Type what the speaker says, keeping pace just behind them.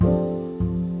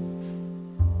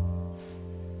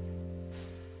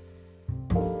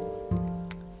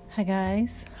Hi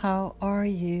guys, how are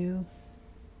you?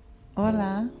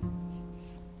 Hola,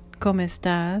 ¿cómo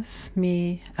estás,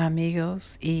 mi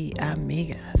amigos y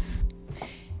amigas?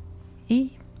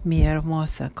 Y mi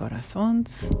hermosa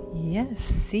corazones, yes,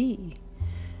 sí,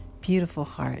 beautiful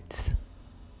hearts.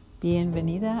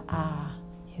 Bienvenida a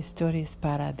Historias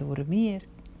para Dormir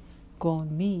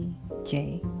con me,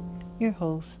 Jay, your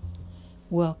host.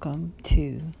 Welcome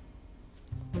to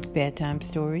Bedtime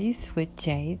Stories with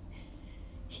Jay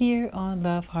here on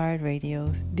Love Hard Radio,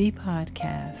 the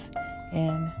podcast.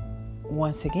 And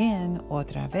once again,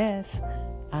 otra vez,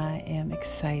 I am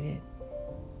excited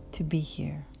to be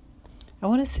here. I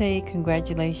want to say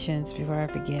congratulations before I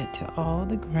forget to all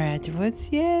the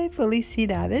graduates. Yay,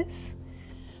 felicidades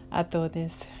a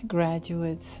todos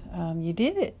graduates. You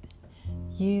did it.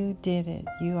 You did it.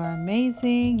 You are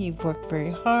amazing. You've worked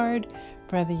very hard.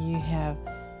 Whether you have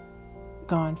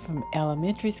gone from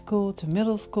elementary school to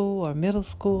middle school or middle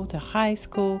school to high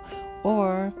school,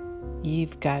 or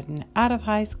you've gotten out of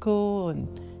high school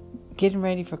and getting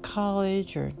ready for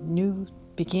college or new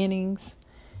beginnings,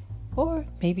 or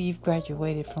maybe you've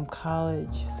graduated from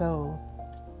college. So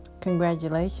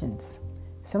congratulations.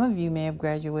 Some of you may have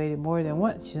graduated more than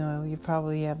once. You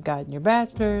probably have gotten your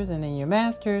bachelor's and then your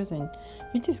master's, and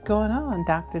you're just going on,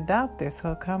 doctor.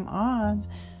 So come on,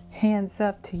 hands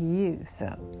up to you.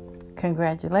 So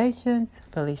congratulations,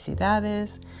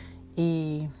 felicidades,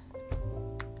 y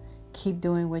keep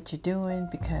doing what you're doing,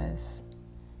 because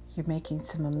you're making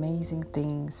some amazing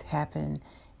things happen,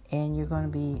 and you're going to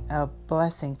be a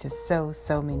blessing to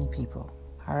so many people.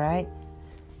 All right?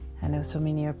 I know so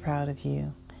many are proud of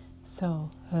you.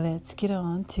 So let's get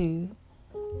on to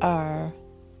our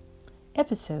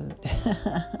episode.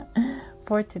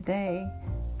 For today,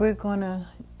 we're going to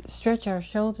stretch our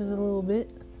shoulders a little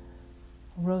bit.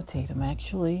 Rotate them,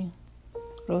 actually.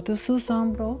 Rota sus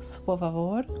hombros, por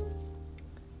favor.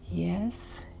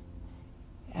 Yes.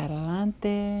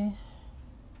 Adelante.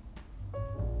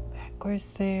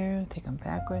 Backwards there. Take them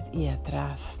backwards. Y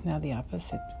atrás. Now the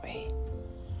opposite way.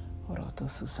 Rota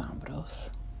sus hombros.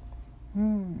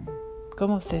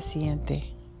 ¿Cómo se siente?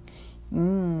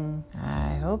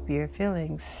 I hope you're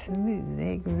feeling smooth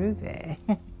and groovy.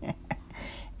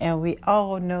 And we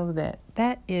all know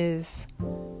that is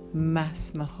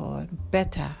más mejor,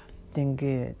 better than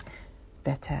good.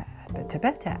 Better.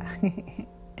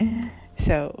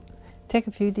 So take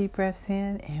a few deep breaths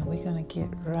in, and we're going to get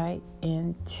right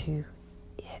into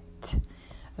it.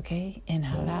 Okay?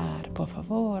 Inhalar, por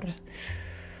favor.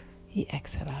 Y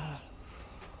exhalar.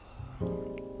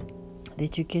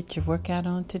 Did you get your workout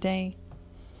on today?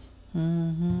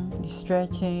 You're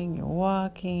stretching, you're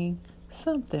walking,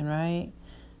 something, right?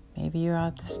 Maybe you're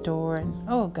out the store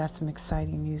and, got some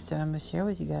exciting news that I'm going to share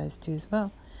with you guys too as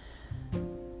well.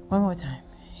 One more time.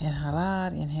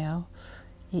 Inhalar, inhale,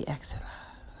 y exhalar.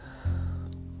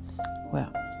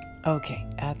 Well, okay,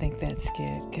 I think that's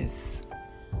good, because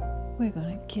we're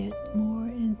going to get more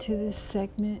into this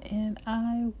segment, and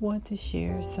I want to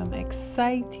share some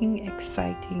exciting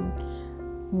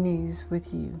news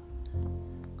with you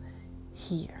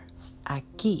here,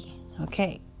 aquí,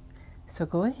 okay? So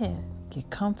go ahead, get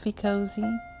comfy, cozy,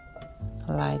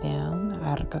 lie down,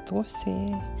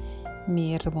 arcatorse,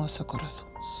 mi hermoso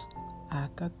corazones.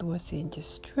 Arcatorse, and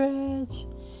just stretch,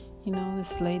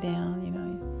 just lay down,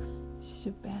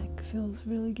 your back feels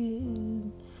really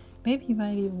good. Maybe you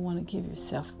might even want to give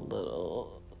yourself a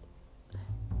little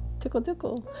tickle.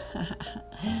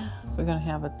 We're going to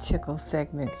have a tickle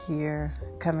segment here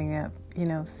coming up,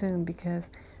 soon, because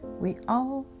we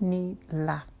all need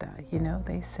laughter.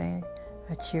 They say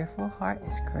a cheerful heart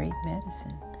is great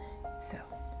medicine. So,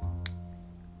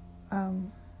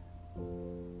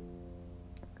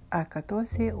 a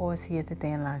 14 o siéntate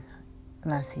en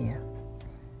la silla,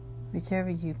 whichever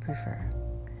you prefer.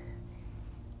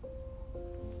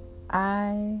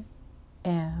 I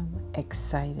am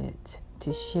excited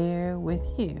to share with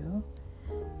you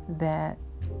that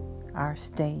our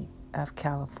state of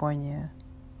California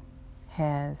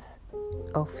has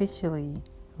officially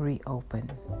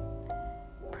reopened.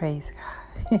 Praise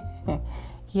God.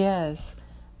 Yes,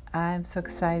 I'm so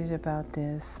excited about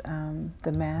this.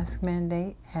 The mask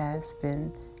mandate has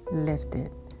been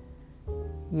lifted.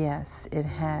 Yes, it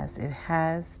has. It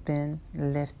has been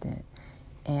lifted.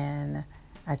 And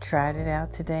I tried it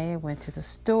out today. I went to the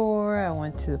store. I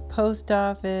went to the post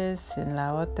office in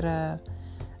la otra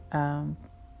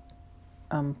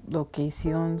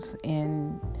locations,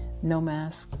 and no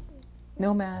mask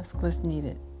was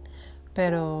needed.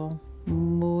 Pero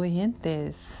muy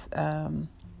gentes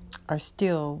are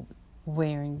still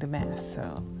wearing the mask.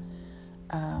 So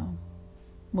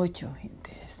mucho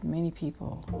gente, many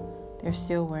people, they're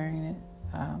still wearing it.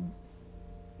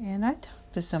 And I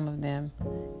talked to some of them,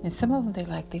 and some of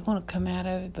them, they want to come out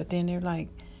of it, but then they're like,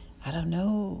 I don't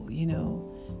know,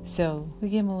 So we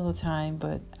give them a little time,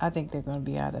 but I think they're going to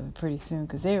be out of it pretty soon,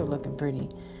 because they were looking pretty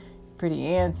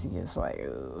antsy. It's like,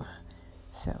 ugh.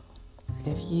 So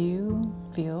if you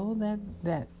feel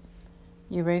that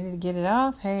you're ready to get it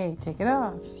off, hey, take it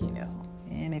off,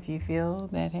 And if you feel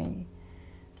that, hey,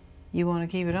 you want to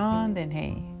keep it on, then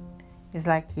hey, it's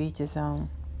like to each his own.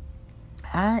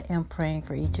 I am praying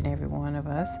for each and every one of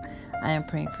us. I am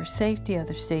praying for safety.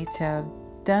 Other states have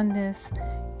done this,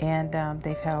 and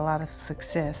they've had a lot of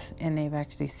success, and they've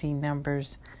actually seen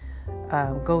numbers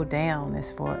go down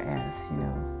as far as,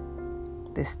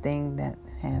 this thing that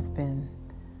has been,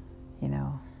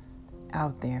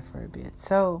 out there for a bit.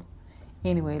 So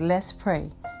anyway, let's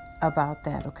pray about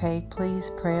that, okay?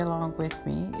 Please pray along with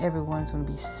me. Everyone's going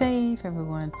to be safe.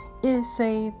 Everyone is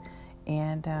safe.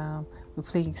 And we're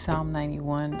pleading Psalm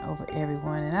 91 over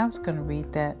everyone. And I was going to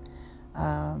read that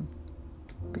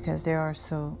because there are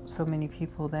so many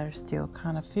people that are still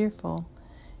kind of fearful.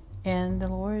 And the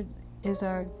Lord is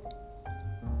our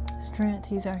strength.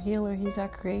 He's our healer. He's our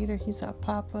creator. He's our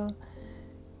papa.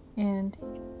 And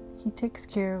He takes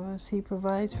care of us. He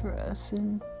provides for us.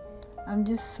 And I'm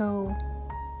just so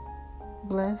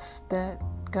blessed that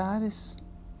God is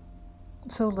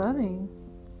so loving.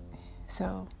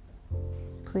 So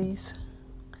please,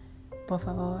 por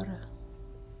favor,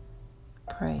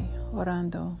 pray,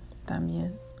 orando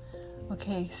también.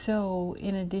 Okay, so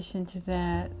in addition to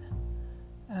that,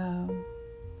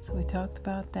 so we talked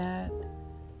about that.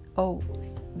 Oh,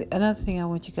 another thing I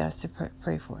want you guys to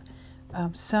pray for.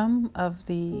 Some of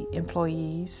the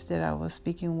employees that I was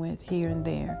speaking with here and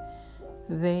there,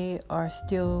 they are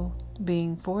still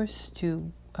being forced to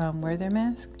wear their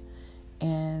mask,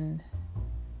 and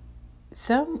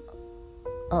some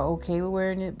are okay with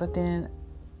wearing it, but then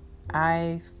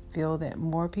I feel that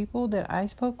more people that I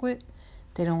spoke with,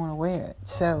 they don't want to wear it,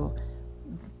 so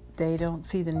they don't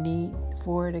see the need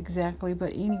for it exactly.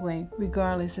 But anyway,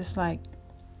 regardless, it's like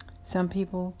some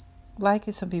people like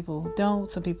it, some people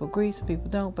don't, some people agree, some people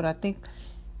don't. But I think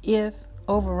if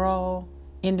overall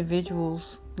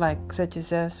individuals like such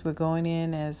as us, we're going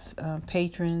in as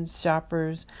patrons,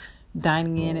 shoppers,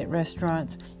 dining in at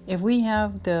restaurants, if we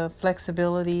have the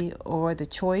flexibility or the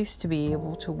choice to be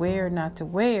able to wear or not to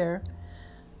wear,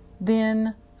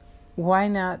 then why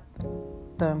not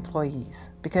the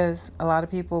employees? Because a lot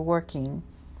of people are working,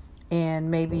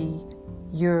 and maybe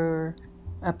you're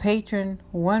a patron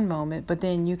one moment, but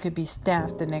then you could be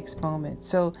staffed the next moment.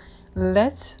 So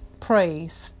let's pray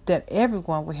that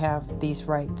everyone will have these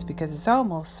rights, because it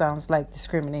almost sounds like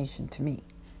discrimination to me.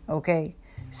 Okay,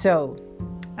 so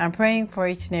I'm praying for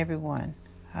each and every one.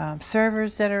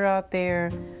 Servers that are out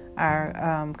there,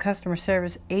 our customer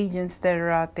service agents that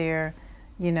are out there,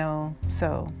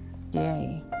 so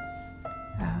yay.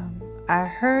 I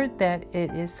heard that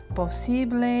it is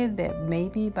possible that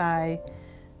maybe by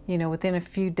within a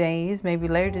few days, maybe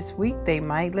later this week, they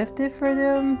might lift it for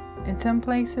them in some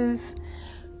places.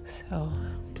 So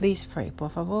please pray, por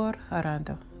favor,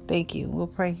 orando. Thank you. We'll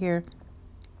pray here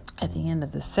at the end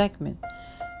of the segment.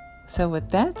 So with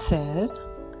that said,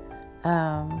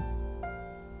 I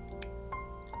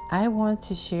want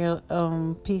to share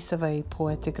a piece of a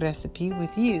poetic recipe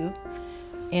with you.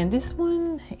 And this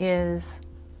one is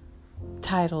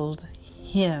titled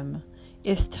Hymn.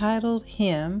 It's titled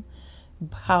Hymn.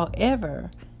 However,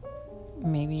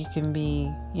 maybe you can be,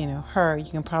 her. You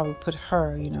can probably put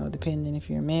her, depending if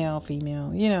you're male,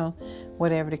 female,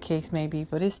 whatever the case may be.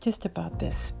 But it's just about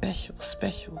that special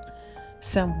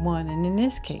someone. And in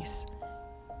this case,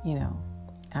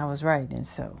 I was writing,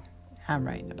 so I'm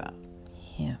writing about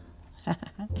him.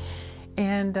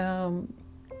 And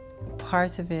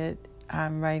parts of it,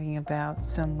 I'm writing about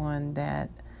someone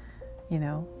that,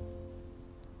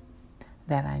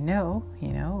 that I know,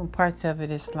 and parts of it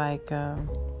is like, a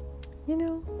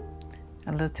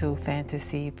little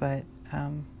fantasy, but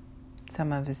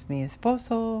some of it's mi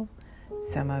esposo,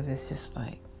 some of it's just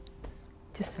a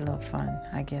little fun,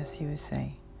 I guess you would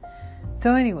say.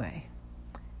 So anyway,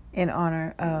 in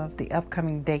honor of the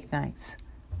upcoming date nights,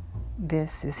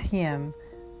 this is him,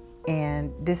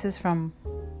 and this is from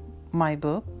my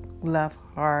book, Love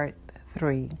Heart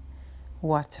 3,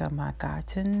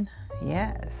 Watermargarten,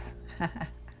 yes.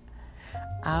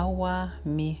 Agua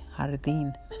mi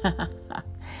jardín.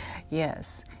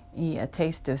 Yes, a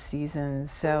taste of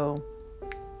seasons. So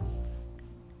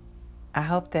I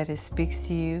hope that it speaks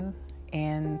to you.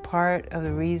 And part of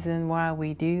the reason why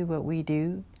we do what we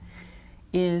do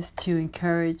is to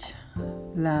encourage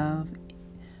love,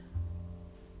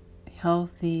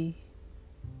 healthy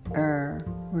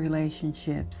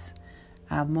relationships,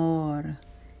 amor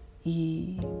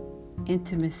y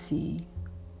intimacy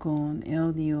con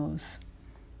el Dios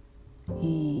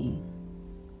y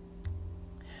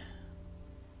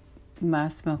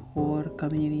más mejor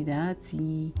comunidad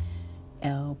y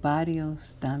el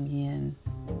barrios también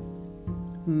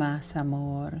más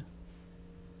amor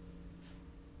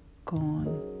con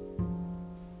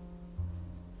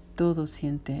todos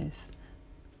gentes.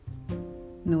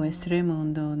 Nuestro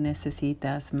mundo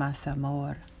necesita más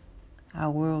amor.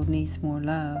 Our world needs more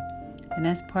love. And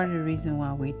that's part of the reason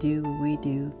why we do what we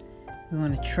do. We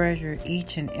want to treasure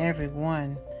each and every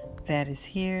one that is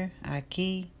here,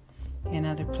 aquí, and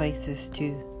other places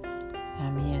too.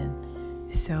 Amen.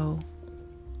 So,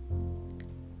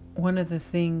 one of the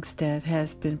things that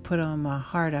has been put on my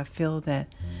heart, I feel that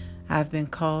I've been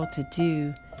called to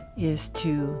do, is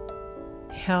to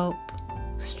help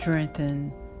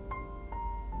strengthen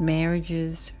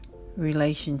marriages,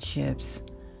 relationships,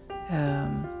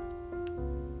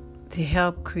 to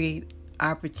help create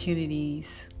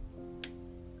opportunities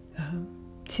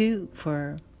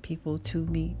for people to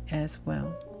meet as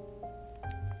well.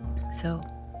 So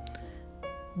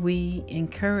we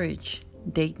encourage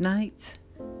date nights,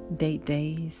 date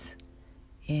days,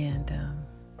 and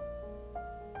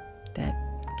that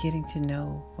getting to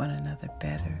know one another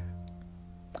better.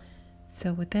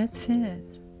 So with that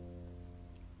said,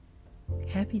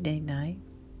 happy date night.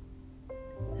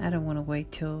 I don't want to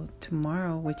wait till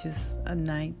tomorrow, which is a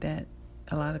night that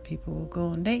a lot of people will go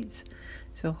on dates.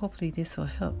 So hopefully this will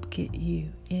help get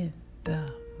you in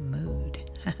the mood.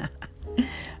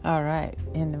 All right,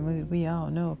 in the mood. We all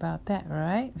know about that,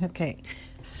 right? Okay,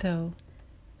 so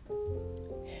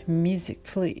music,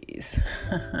 please.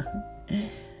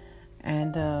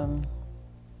 And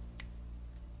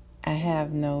I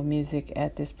have no music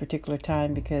at this particular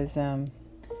time because the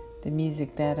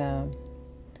music that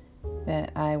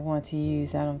I want to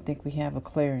use, I don't think we have a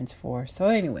clearance for. So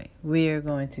anyway, we are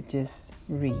going to just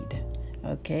read,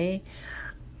 okay?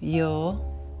 Yo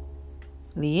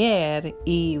leer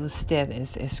y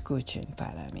ustedes escuchen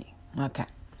para mí. Okay.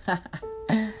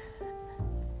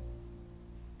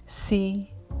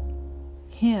 See,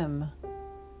 him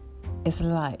is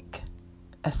like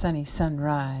a sunny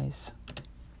sunrise.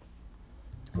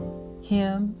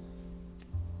 Him,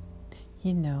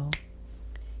 you know,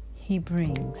 he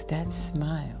brings that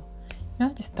smile. You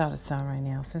know, I just thought of a song right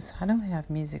now. Since I don't have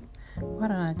music, why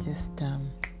don't I just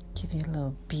give you a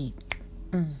little beat?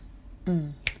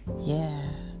 Yeah.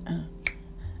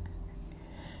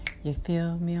 You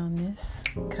feel me on this?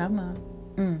 Come on.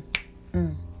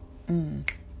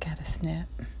 Gotta snap.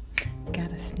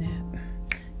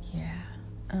 Yeah.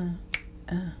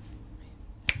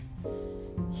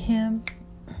 Him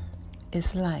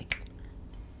is like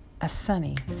a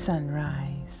sunny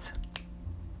sunrise.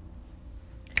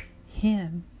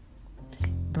 Him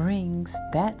brings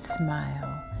that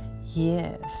smile.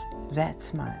 Yes, that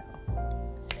smile.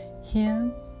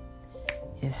 Him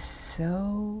is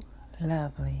so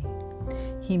lovely.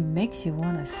 He makes you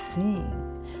want to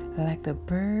sing like the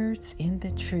birds in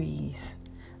the trees.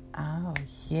 Oh,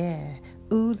 yeah.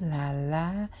 Ooh la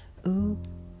la, ooh,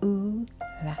 ooh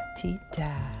la ti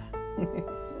da.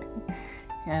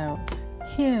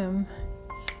 Him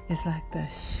is like the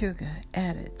sugar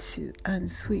added to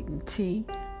unsweetened tea.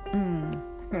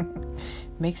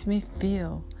 Makes me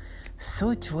feel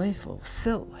so joyful,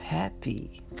 so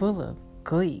happy, full of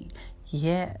glee.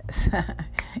 Yes.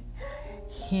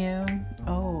 Him,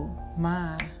 oh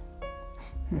my.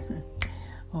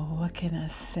 Oh, what can I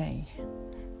say?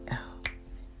 Oh,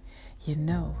 you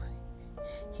know,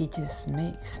 he just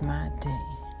makes my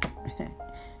day.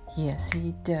 Yes,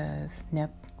 he does. Now,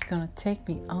 gonna take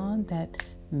me on that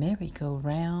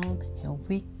merry-go-round, and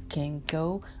we can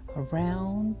go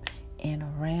around and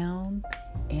around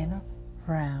and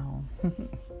around.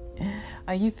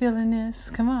 Are you feeling this?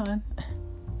 Come on.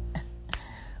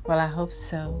 Well, I hope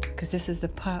so, because this is the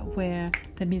part where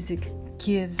the music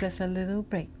gives us a little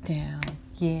breakdown.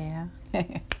 Yeah.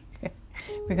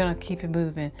 We're going to keep it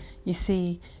moving. You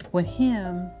see, when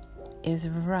him is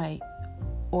right,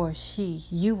 or she,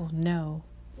 you will know.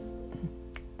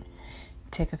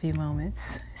 Take a few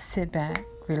moments, sit back,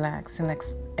 relax, and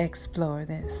explore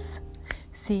this.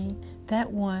 See,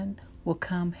 that one will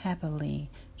come happily,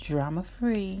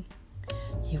 drama-free.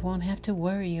 You won't have to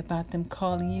worry about them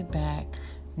calling you back.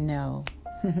 No,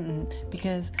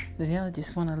 because they'll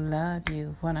just want to love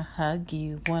you, want to hug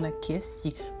you, want to kiss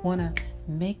you, want to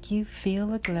make you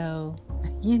feel a glow.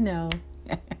 You know,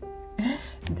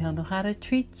 they'll know how to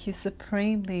treat you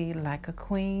supremely like a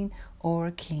queen or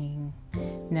a king.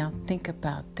 Now think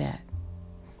about that.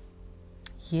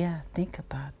 Yeah, think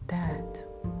about that.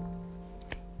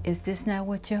 Is this not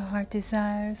what your heart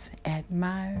desires,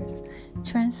 admires,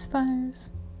 transpires?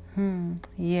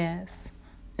 Yes.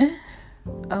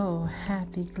 Oh,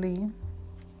 happy glee,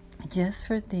 just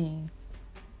for thee.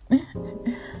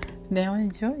 Now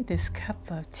enjoy this cup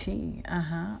of tea,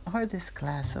 or this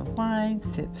glass of wine,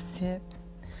 sip, sip,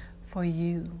 for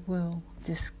you will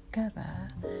discover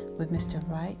with Mr.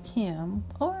 Right him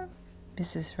or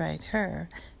Mrs. Right her,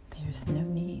 there's no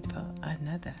need for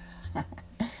another.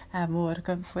 Amor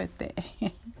con fuerte.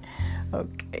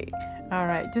 Okay. All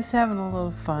right. Just having a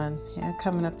little fun. Yeah,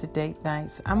 coming up to date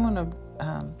nights. I'm going to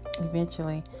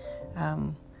eventually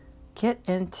get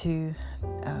into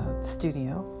the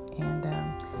studio and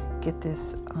get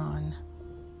this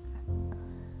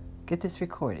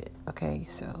recorded. Okay.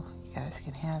 So you guys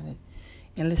can have it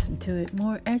and listen to it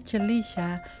more at your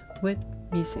leisure with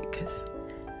music, because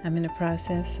I'm in the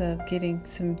process of getting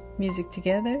some music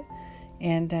together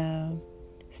and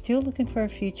still looking for a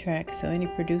few tracks. So any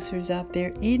producers out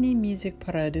there, any music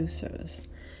producers,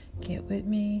 get with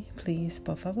me, please,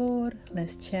 por favor.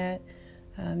 Let's chat.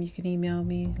 You can email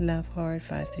me,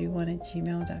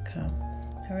 lovehard531@gmail.com.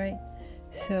 All right.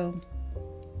 So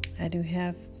I do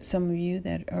have some of you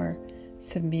that are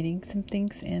submitting some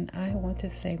things, and I want to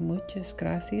say muchas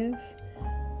gracias.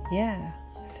 Yeah.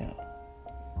 So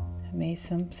I made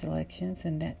some selections,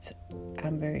 and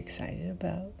I'm very excited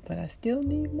about, but I still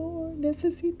need more.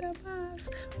 Necesita más.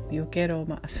 Yo quiero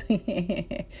más.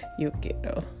 Yo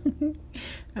quiero.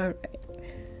 All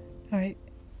right.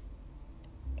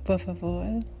 Por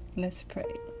favor, let's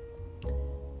pray.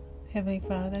 Heavenly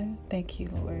Father, thank you,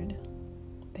 Lord.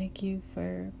 Thank you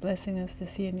for blessing us to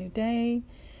see a new day.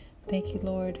 Thank you,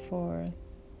 Lord, for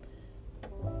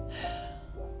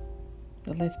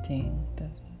the lifting,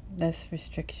 the less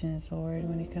restrictions, Lord,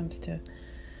 when it comes to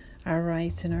our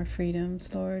rights and our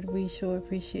freedoms, Lord. We sure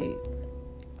appreciate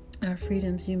our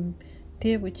freedoms. You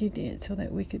did what you did so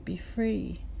that we could be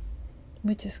free.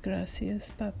 Muchas gracias,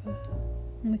 Papa.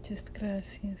 Muchas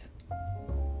gracias.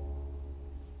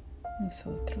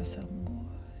 Nosotros, amor.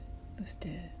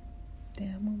 Usted, te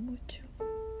amo mucho.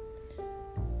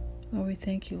 Lord, we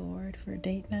thank you, Lord, for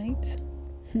date nights.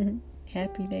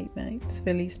 Happy date nights.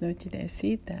 Feliz noche de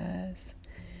citas.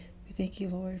 We thank you,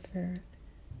 Lord, for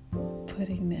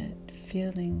putting that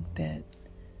feeling that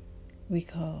we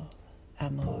call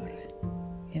amor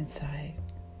inside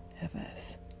of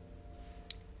us.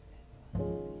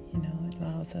 It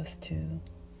allows us to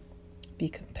be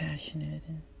compassionate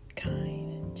and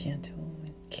kind and gentle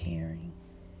and caring,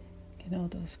 and all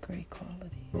those great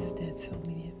qualities that so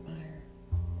many admire,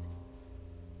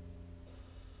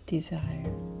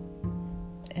 desire,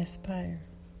 aspire.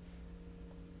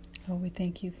 Oh, we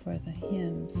thank you for the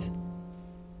hymns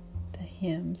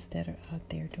that are out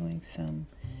there doing some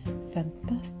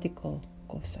fantástico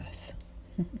cosas.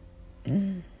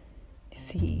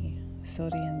 Sí,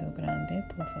 sonriendo grande,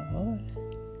 por favor.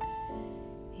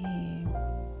 Y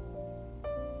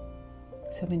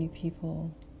so many people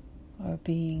are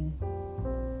being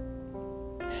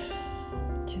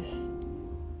just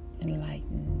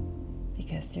enlightened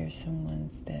because there's someone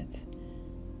that's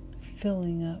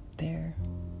filling up their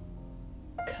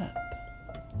cup,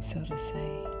 so to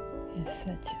say, in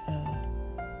such a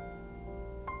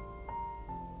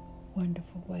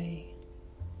wonderful way.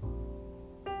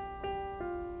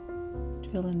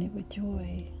 Filling it with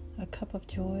joy, a cup of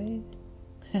joy.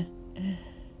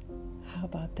 How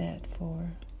about that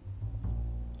for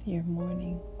your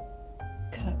morning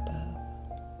cup of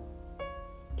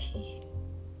tea?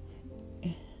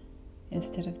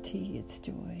 Instead of tea, it's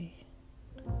joy.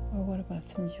 Or what about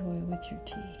some joy with your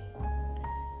tea?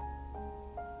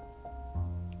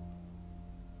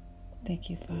 Thank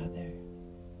you, Father,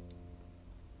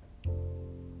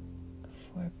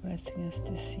 for blessing us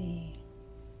to see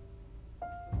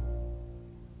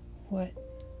what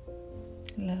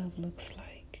love looks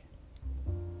like,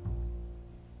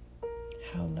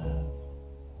 how love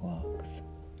walks,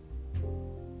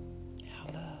 how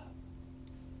love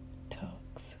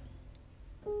talks.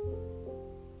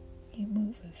 You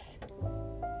move us,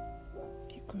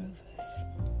 you groove us,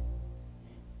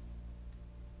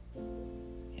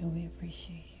 and we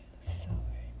appreciate you so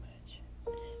very much.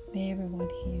 May everyone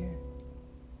here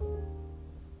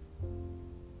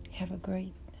have a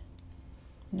great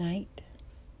night,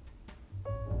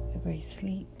 a great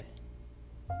sleep,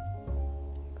 a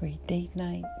great date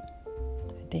night,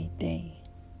 a date day,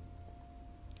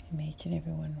 and may each and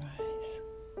every one rise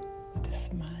with a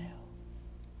smile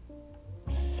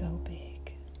so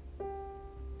big,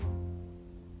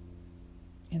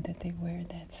 and that they wear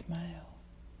that smile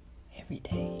every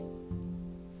day,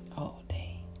 all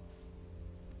day.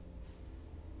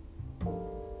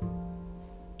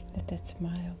 let that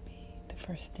smile be the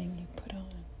first thing you put on.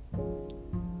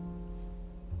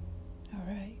 All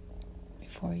right.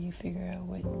 Before you figure out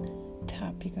what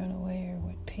top you're going to wear,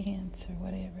 what pants or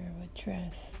whatever, what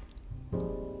dress,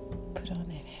 put on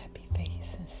that happy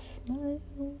face and smile.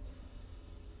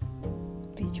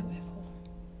 Be joyful.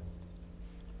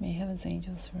 May heaven's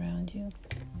angels surround you.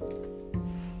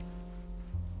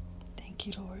 Thank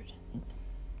you, Lord.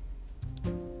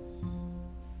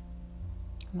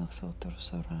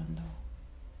 Nosotros orando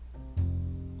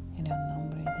en el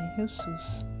nombre de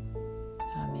Jesús.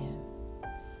 Amen.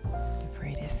 We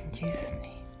pray this in Jesus'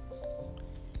 name.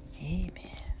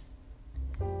 Amen.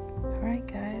 All right,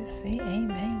 guys, say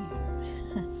amen.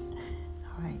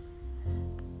 All right.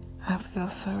 I feel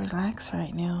so relaxed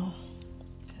right now.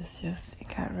 It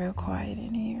got real quiet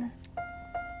in here.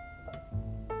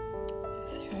 I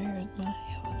heard my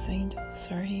heaven's angels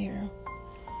are here.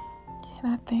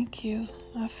 And I thank you.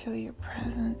 I feel your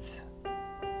presence.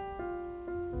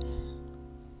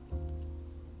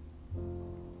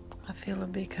 I feel a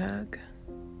big hug.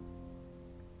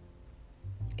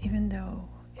 Even though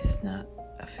it's not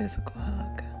a physical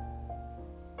hug,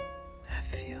 I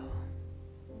feel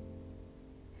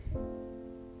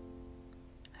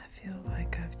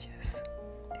like I've just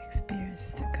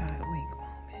experienced a God wink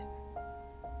moment.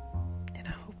 And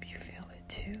I hope you feel it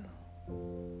too.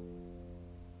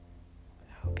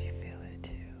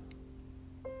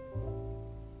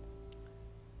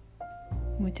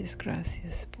 Muchas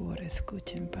gracias por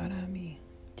escuchar para mí,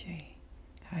 Jay,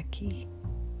 aquí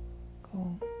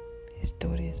con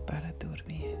historias para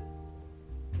dormir.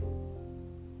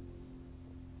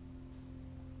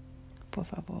 Por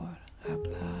favor,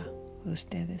 habla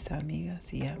ustedes,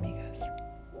 amigas y amigas.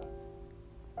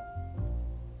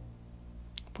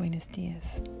 Buenos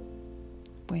días,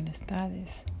 buenas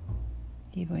tardes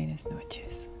y buenas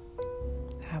noches.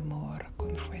 Amor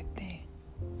con fuerte.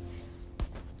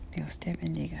 Dios te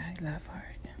bendiga. I love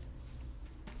heart.